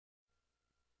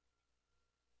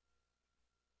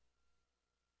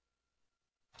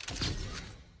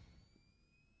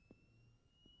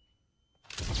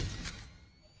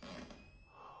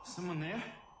Someone there?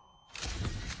 I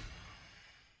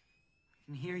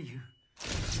can hear you.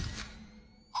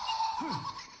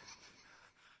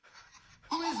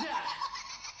 Who is that?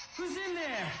 Who's in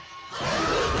there?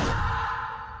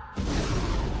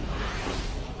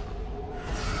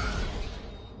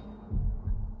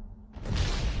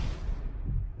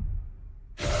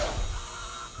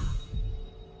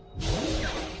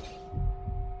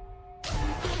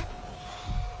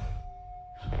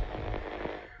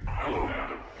 Hello,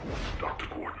 Adam. Dr.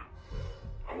 Gordon.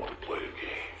 I want to play a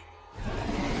game.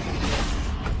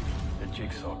 The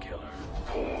Jigsaw Killer.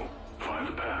 Paul, find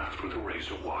the path through the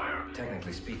razor wire.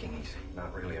 Technically speaking, he's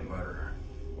not really a murderer.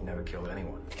 He never killed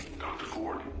anyone. Dr.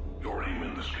 Gordon, your aim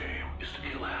in this game is to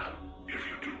kill Adam. If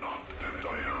you do not, then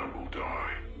Diana will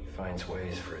die. He finds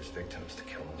ways for his victims to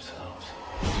kill themselves.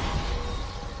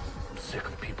 I'm sick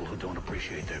of people who don't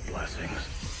appreciate their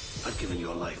blessings. I've given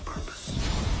you a life purpose.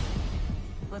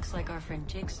 Looks like our friend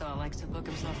Jigsaw likes to book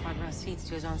himself front row seats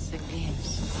to his own sick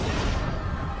games.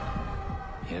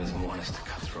 He doesn't want us to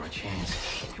cut through our chains.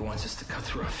 He wants us to cut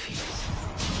through our feet.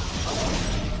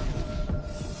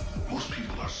 Most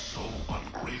people are so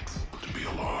ungrateful to be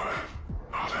alive.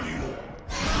 Not anymore.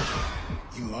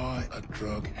 You are a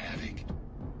drug addict.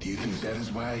 Do you think that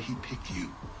is why he picked you?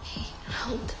 He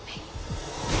helped me.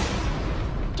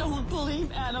 Don't believe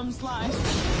Adam's lies.